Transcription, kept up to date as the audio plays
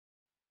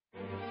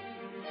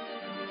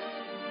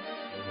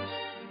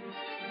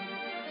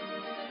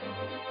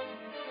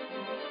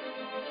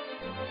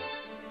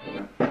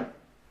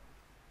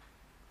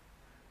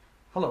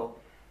Hello.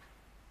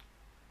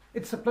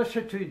 It's a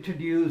pleasure to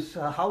introduce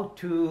how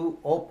to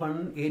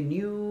open a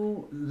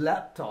new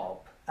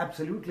laptop,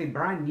 absolutely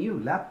brand new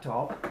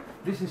laptop.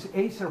 This is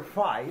Acer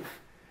 5.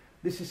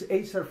 This is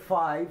Acer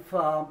 5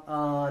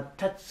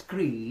 touch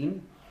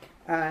screen,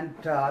 and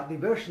the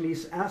version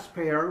is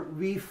Aspire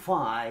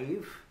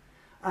V5.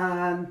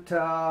 And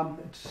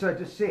so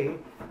to say,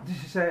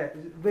 this is a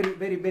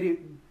very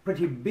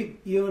pretty big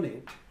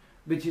unit,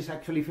 which is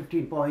actually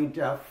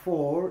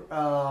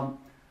 15.4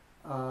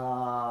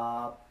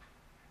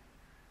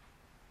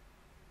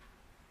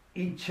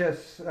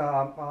 inches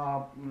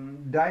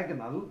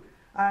diagonal.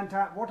 And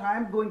what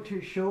I'm going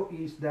to show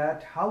is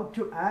that how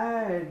to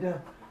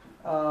add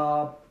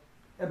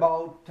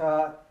about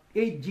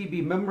 8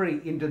 GB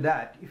memory into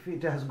that if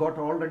it has got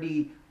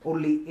already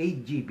only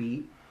 8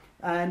 GB,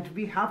 and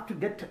we have to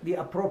get the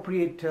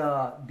appropriate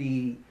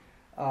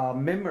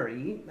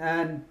memory,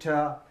 and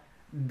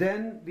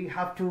then we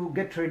have to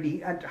get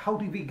ready. And how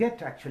do we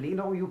get, actually,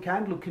 you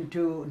can look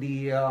into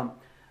the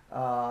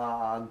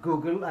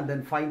Google and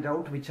then find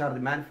out which are the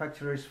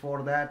manufacturers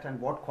for that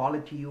and what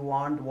quality you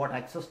want, what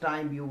access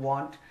time you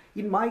want.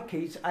 In my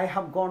case, I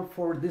have gone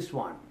for this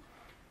one.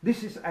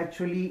 This is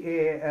actually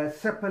a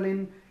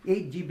Zeppelin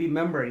 8 GB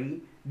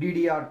memory,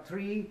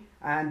 DDR3,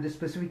 and the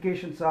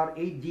specifications are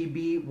 8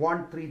 GB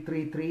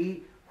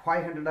 1333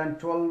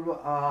 512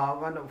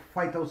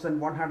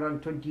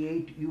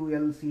 5128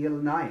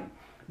 ULCL9.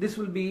 This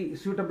will be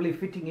suitably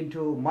fitting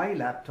into my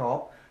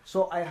laptop,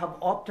 so I have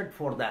opted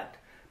for that.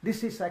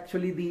 This is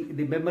actually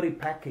the memory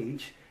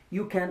package.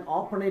 You can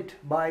open it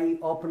by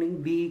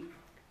opening the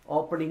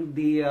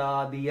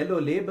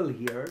yellow label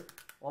here.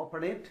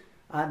 Open it,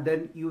 and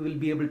then you will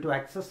be able to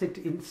access it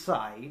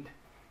inside.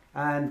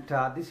 And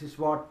this is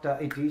what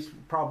it is.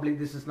 Probably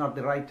this is not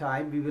the right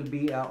time. We will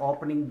be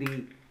opening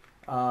the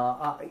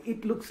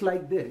it looks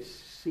like this,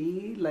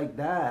 see, like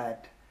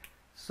that.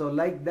 So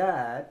like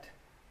that,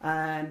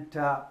 and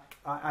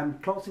I'm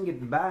closing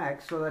it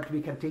back so that we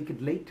can take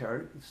it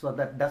later, so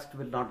that dust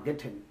will not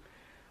get in.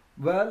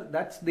 Well,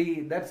 that's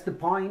the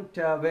point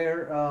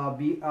where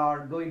we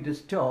are going to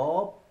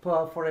stop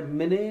for a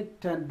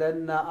minute, and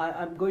then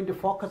I'm going to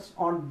focus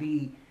on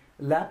the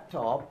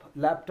laptop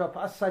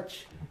as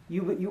such.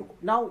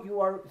 Now you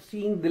are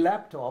seeing the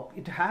laptop.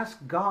 It has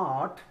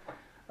got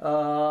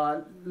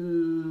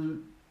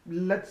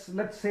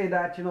let's say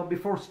that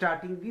before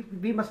starting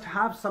we must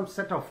have some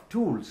set of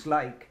tools,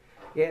 like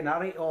an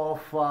array of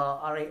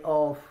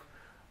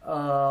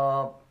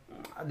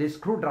the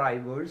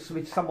screwdrivers,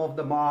 which some of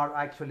them are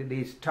actually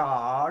the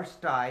stars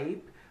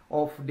type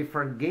of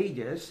different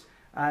gauges,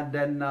 and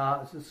then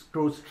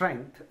screw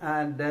strength,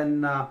 and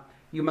then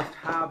you must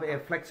have a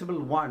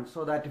flexible one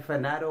so that if a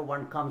narrow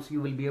one comes,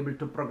 you will be able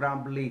to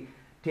programmably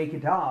take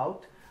it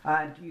out.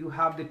 And you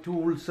have the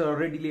tools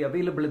readily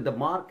available in the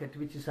market,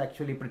 which is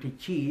actually pretty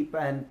cheap,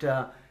 and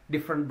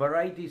different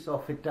varieties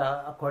of it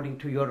according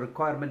to your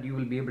requirement you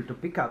will be able to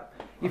pick up.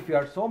 If you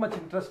are so much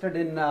interested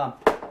in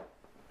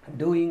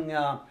doing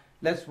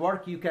less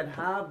work, you can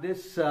have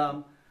this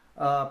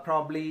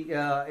probably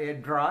a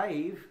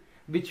drive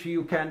which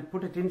you can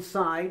put it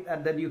inside,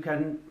 and then you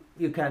can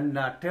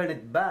turn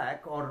it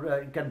back, or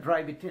you can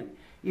drive it in.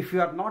 If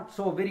you are not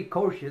so very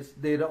cautious,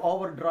 the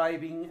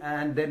overdriving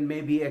and then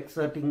maybe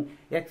exerting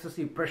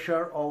excessive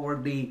pressure over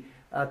the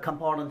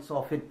components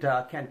of it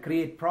can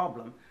create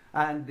problem.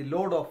 And the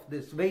load of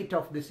this, weight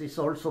of this is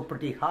also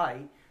pretty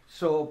high.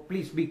 So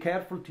please be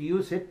careful to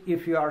use it.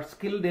 If you are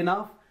skilled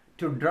enough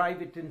to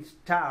drive it in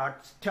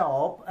start,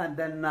 stop, and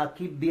then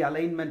keep the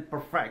alignment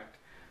perfect,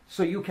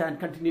 so you can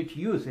continue to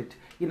use it.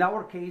 In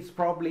our case,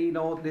 probably,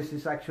 this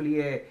is actually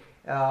a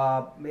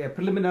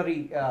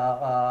preliminary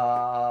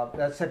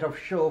set of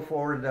show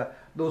for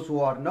those who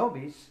are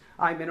novice.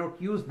 I may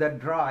not use that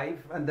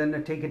drive and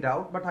then take it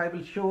out, but I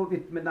will show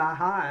with my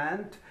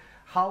hand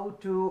how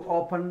to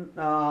open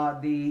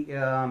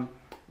the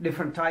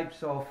different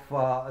types of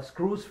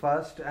screws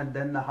first, and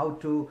then how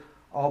to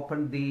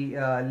open the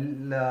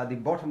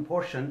bottom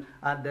portion,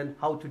 and then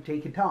how to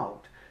take it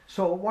out.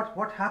 So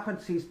what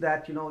happens is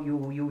that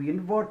you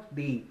invert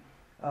the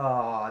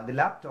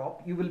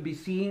laptop. You will be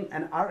seeing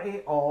an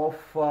array of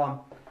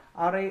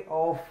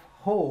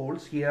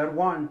holes here,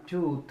 1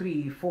 2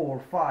 3 4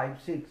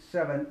 5 6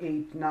 7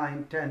 8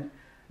 9 10,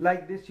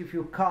 like this. If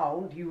you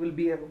count, you will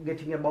be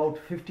getting about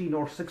 15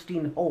 or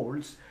 16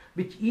 holes,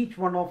 which each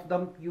one of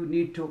them you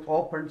need to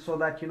open so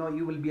that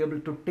you will be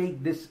able to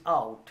take this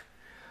out.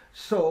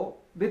 So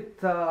with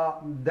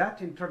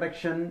that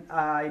introduction,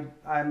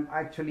 I'm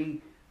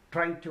actually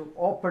trying to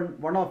open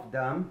one of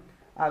them.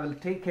 I will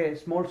take a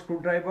small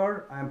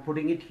screwdriver, I'm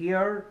putting it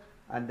here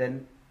and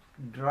then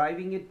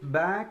driving it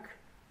back,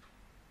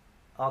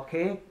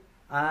 okay,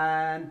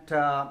 and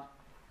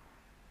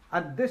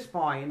at this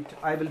point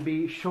I will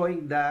be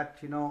showing that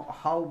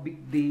how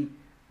big the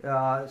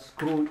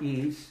screw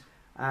is,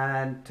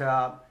 and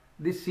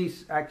this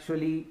is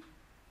actually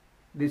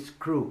the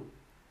screw.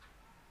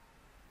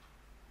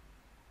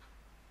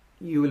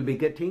 You will be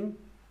getting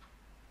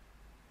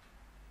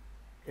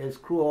a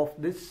screw of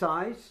this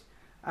size,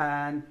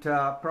 and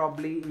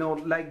probably, you know,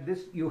 like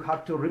this, you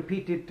have to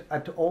repeat it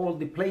at all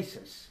the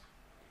places.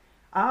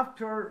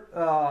 After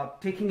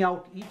taking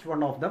out each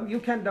one of them, you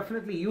can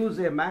definitely use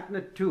a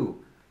magnet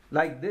too,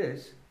 like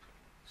this.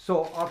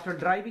 So after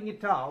driving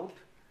it out,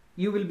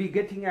 you will be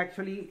getting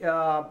actually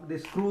the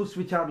screws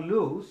which are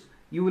loose.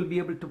 You will be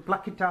able to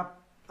pluck it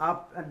up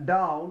and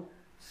down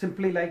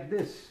simply like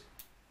this.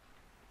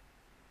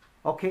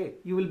 Okay,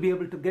 you will be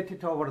able to get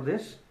it over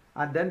this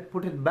and then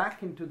put it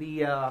back into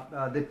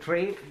the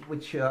tray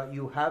which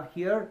you have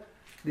here.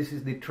 This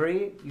is the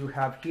tray you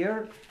have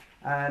here,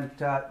 and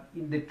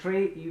in the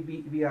tray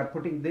we are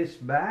putting this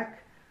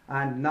back,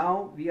 and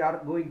now we are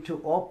going to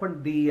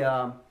open the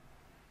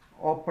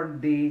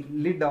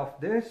lid of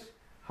this.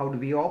 How do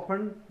we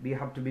open? We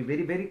have to be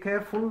very, very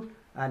careful,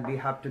 and we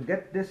have to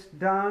get this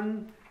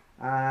done,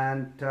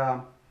 and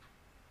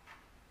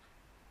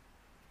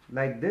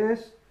like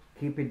this,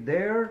 keep it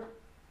there,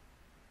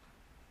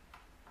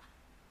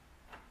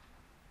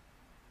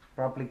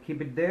 properly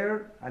keep it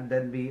there, and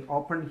then we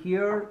open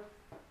here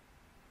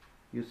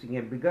using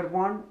a bigger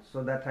one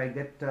so that I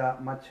get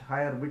much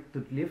higher width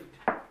to lift.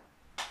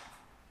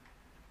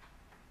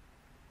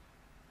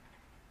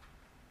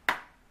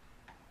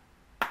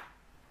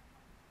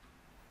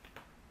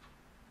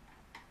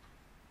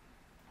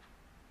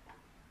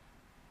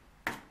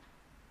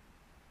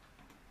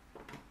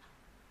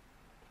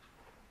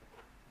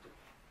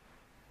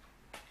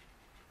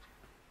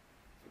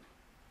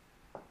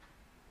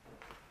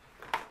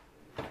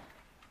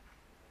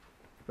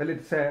 Well,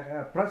 it's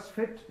a press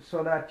fit,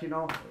 so that, you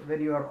know,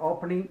 when you are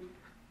opening,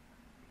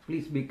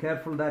 please be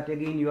careful that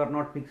again you are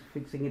not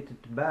fixing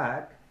it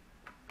back.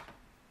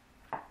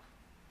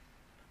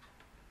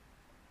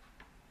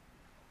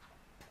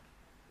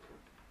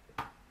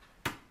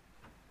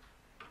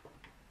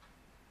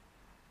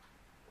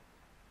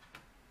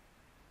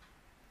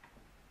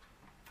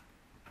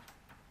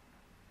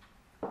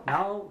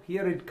 Now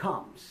here it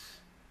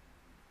comes.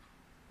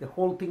 The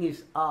whole thing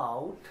is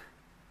out.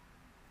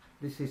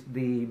 This is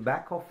the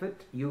back of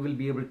it. You will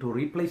be able to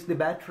replace the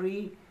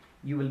battery.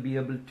 You will be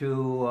able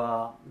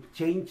to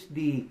change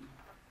the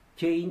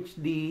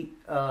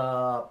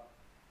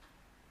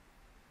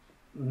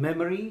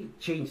memory,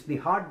 change the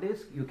hard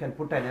disk. You can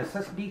put an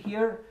SSD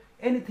here,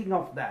 anything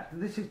of that.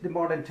 This is the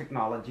modern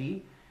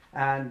technology,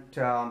 and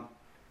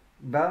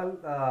those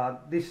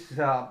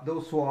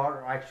who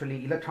are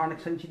actually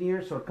electronics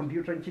engineers or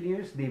computer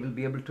engineers, they will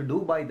be able to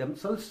do by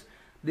themselves.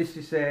 This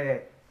is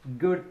a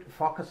good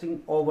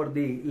focusing over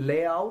the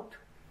layout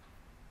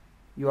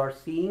you are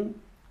seeing.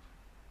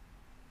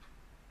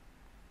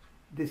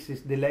 This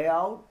is the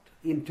layout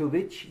into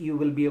which you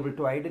will be able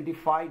to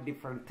identify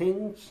different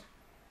things,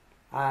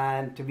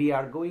 and we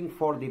are going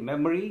for the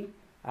memory.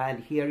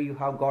 And here you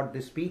have got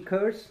the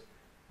speakers.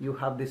 You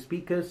have the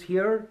speakers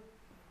here.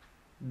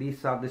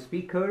 These are the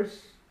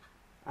speakers,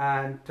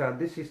 and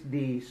this is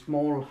the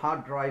small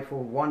hard drive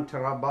of 1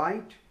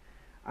 terabyte.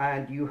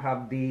 And you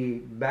have the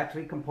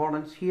battery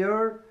components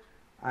here,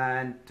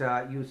 and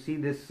you see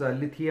this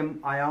lithium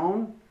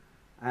ion,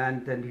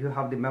 and then you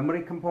have the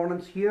memory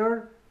components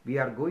here. We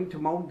are going to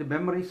mount the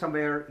memory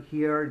somewhere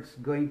here. It's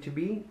going to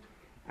be,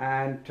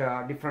 and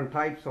different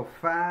types of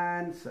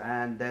fans,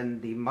 and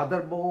then the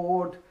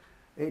motherboard.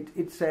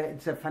 It's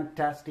a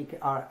fantastic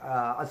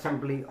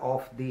assembly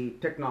of the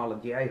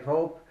technology. I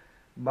hope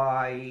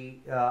by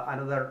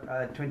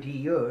another 20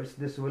 years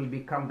this will be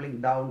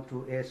crumbling down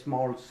to a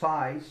small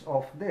size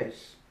of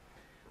this.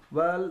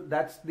 Well,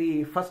 that's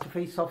the first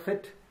phase of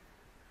it.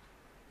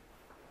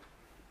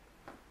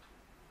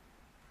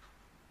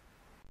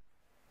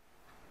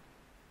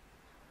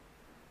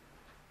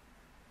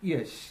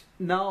 Yes,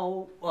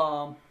 now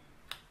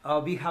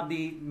we have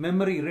the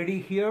memory ready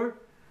here,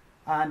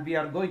 and we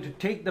are going to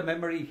take the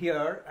memory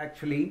here.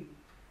 Actually,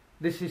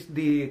 this is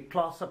the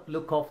close-up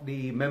look of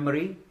the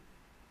memory,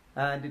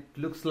 and it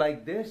looks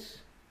like this.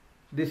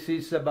 This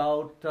is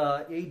about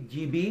 8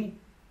 GB.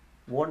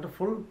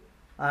 Wonderful.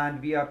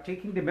 And we are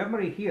taking the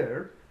memory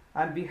here,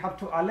 and we have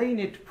to align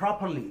it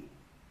properly.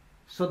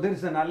 So there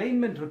is an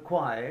alignment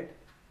required,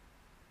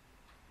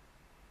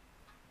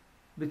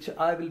 which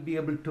I will be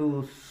able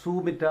to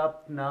zoom it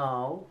up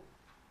now.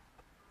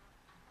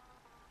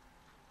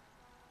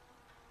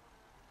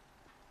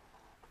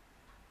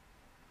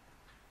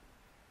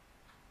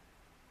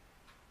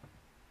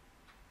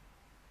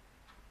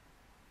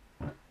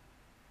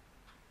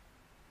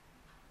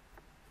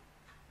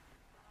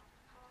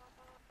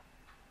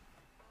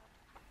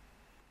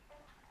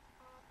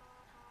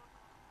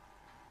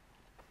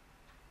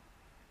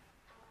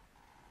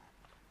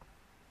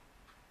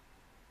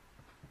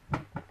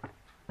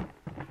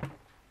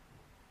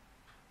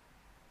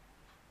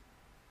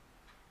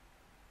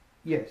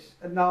 Yes,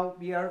 and now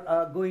we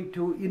are going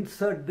to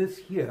insert this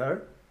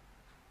here.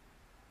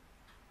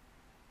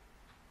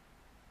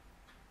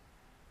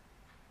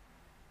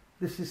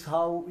 This is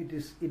how it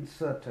is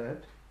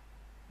inserted.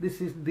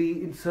 This is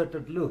the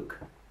inserted look.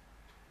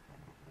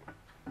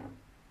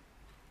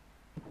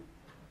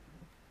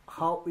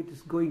 How it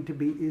is going to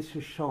be is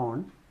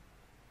shown.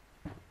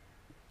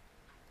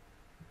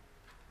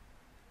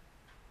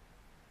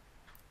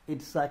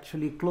 it's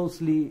actually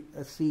closely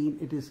seen,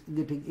 it is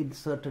getting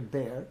inserted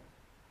there,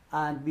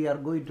 and we are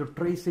going to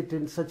trace it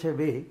in such a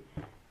way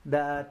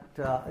that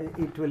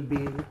it will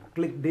be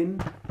clicked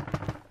in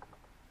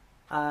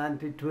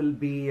and it will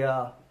be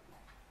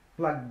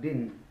plugged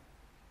in.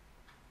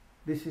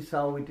 This is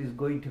how it is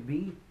going to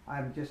be.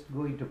 I'm just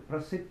going to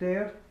press it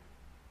there,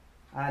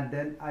 and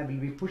then I will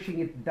be pushing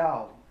it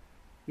down.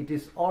 It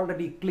is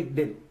already clicked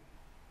in,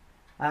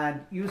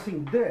 and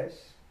using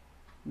this,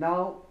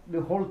 now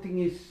the whole thing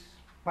is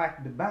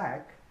packed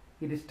back.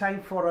 It is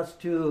time for us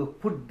to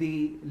put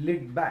the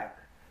lid back.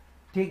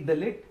 Take the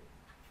lid,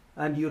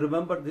 and you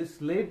remember this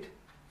lid,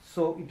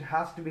 so it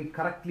has to be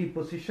correctly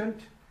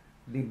positioned.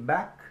 The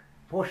back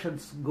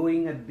portions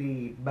going at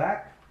the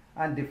back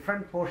and the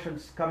front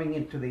portions coming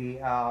into the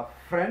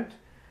front,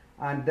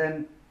 and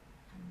then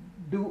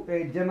do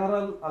a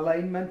general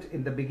alignment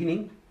in the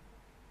beginning.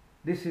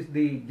 This is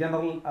the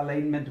general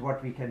alignment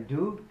what we can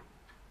do,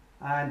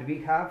 and we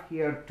have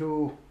here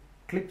two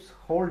clips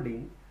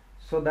holding,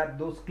 so that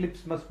those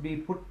clips must be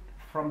put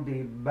from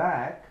the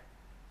back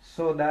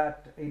so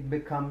that it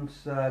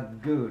becomes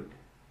good.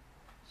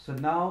 So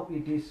now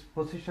it is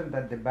positioned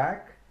at the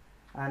back,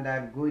 and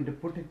I'm going to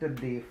put it at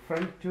the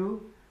front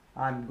too.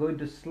 I'm going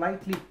to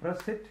slightly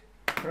press it,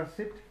 press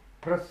it,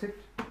 press it,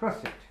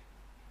 press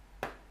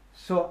it.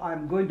 So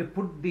I'm going to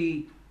put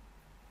the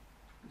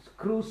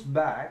screws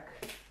back.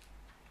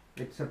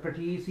 It's a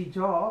pretty easy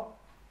job,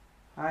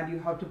 and you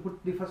have to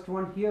put the first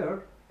one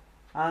here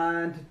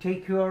and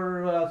take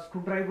your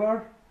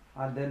screwdriver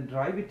and then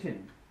drive it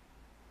in.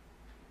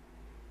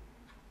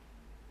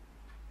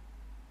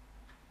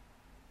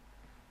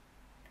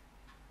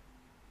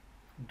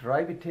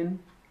 Drive it in.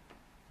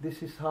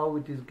 This is how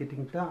it is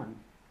getting done.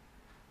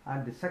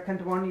 And the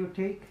second one you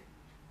take,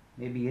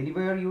 maybe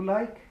anywhere you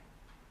like,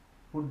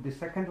 put the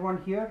second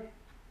one here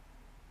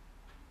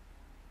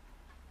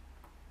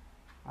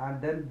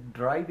and then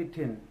drive it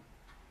in.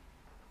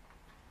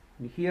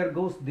 And here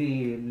goes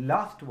the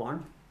last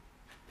one.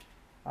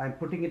 I'm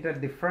putting it at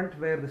the front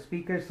where the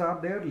speakers are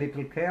there.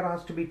 Little care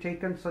has to be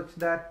taken such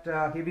that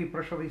heavy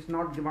pressure is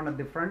not given at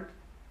the front.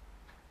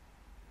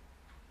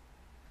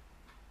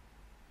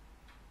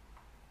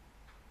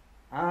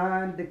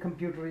 And the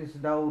computer is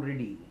now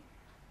ready.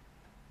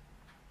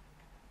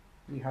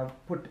 We have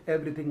put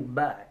everything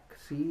back.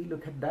 See,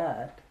 look at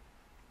that.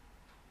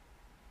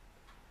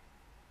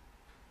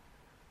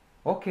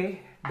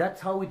 Okay,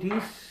 that's how it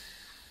is.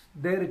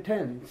 There it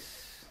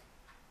ends.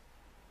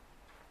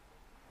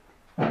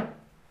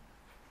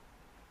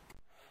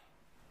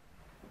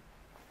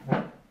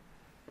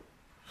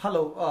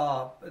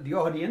 Hello, the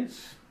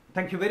audience.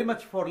 Thank you very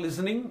much for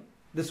listening.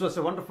 This was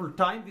a wonderful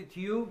time with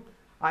you.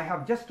 I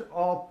have just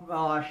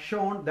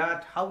shown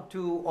that how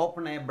to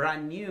open a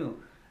brand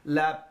new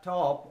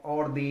laptop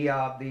or the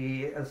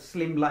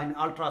slimline,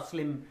 ultra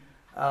slim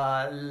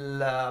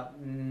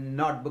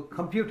notebook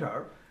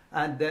computer,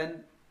 and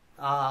then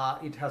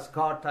it has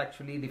got,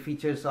 actually the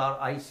features are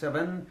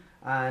i7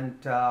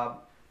 and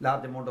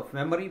large amount of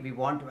memory. We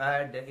want to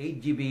add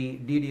 8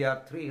 GB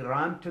DDR3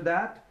 RAM to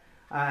that,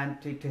 and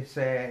it is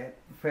a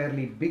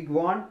fairly big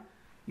one.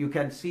 You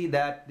can see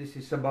that this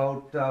is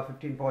about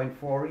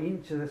 15.4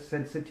 inch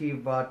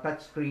sensitive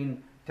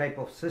touchscreen type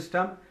of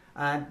system,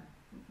 and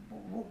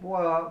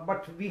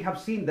but we have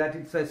seen that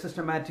it's a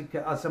systematic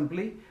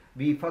assembly.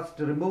 We first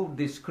removed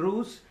the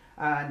screws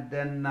and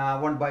then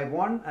one by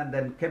one, and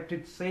then kept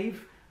it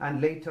safe,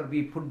 and later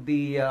we put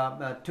the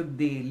took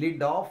the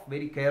lid off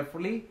very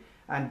carefully,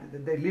 and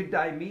the lid,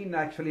 I mean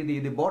actually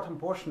the bottom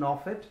portion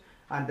of it,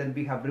 and then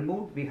we have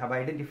removed. We have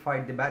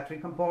identified the battery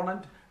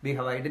component, we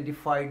have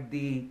identified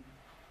the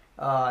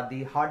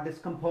hard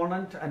disk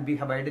component, and we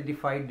have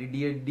identified the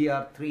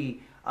DDR3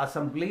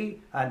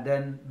 assembly, and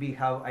then we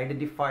have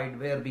identified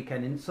where we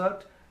can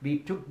insert. We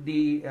took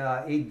the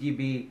 8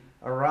 GB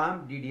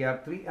RAM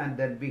DDR3, and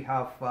then we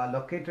have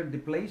located the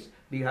place.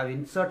 We have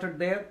inserted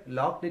there,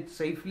 locked it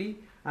safely,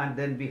 and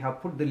then we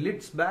have put the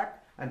lids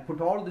back and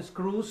put all the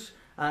screws,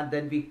 and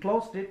then we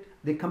closed it.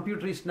 The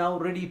computer is now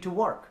ready to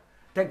work.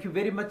 Thank you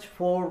very much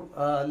for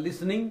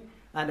listening,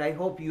 and I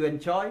hope you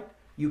enjoyed.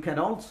 You can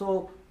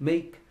also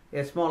make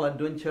a small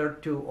adventure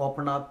to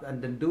open up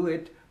and then do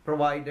it,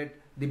 provided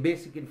the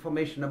basic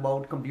information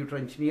about computer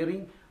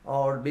engineering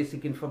or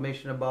basic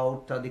information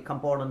about the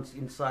components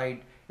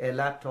inside a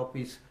laptop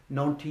is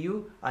known to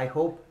you. I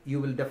hope you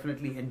will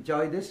definitely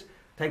enjoy this.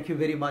 Thank you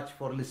very much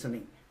for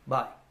listening.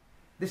 Bye.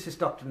 This is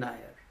Dr.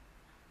 Nair.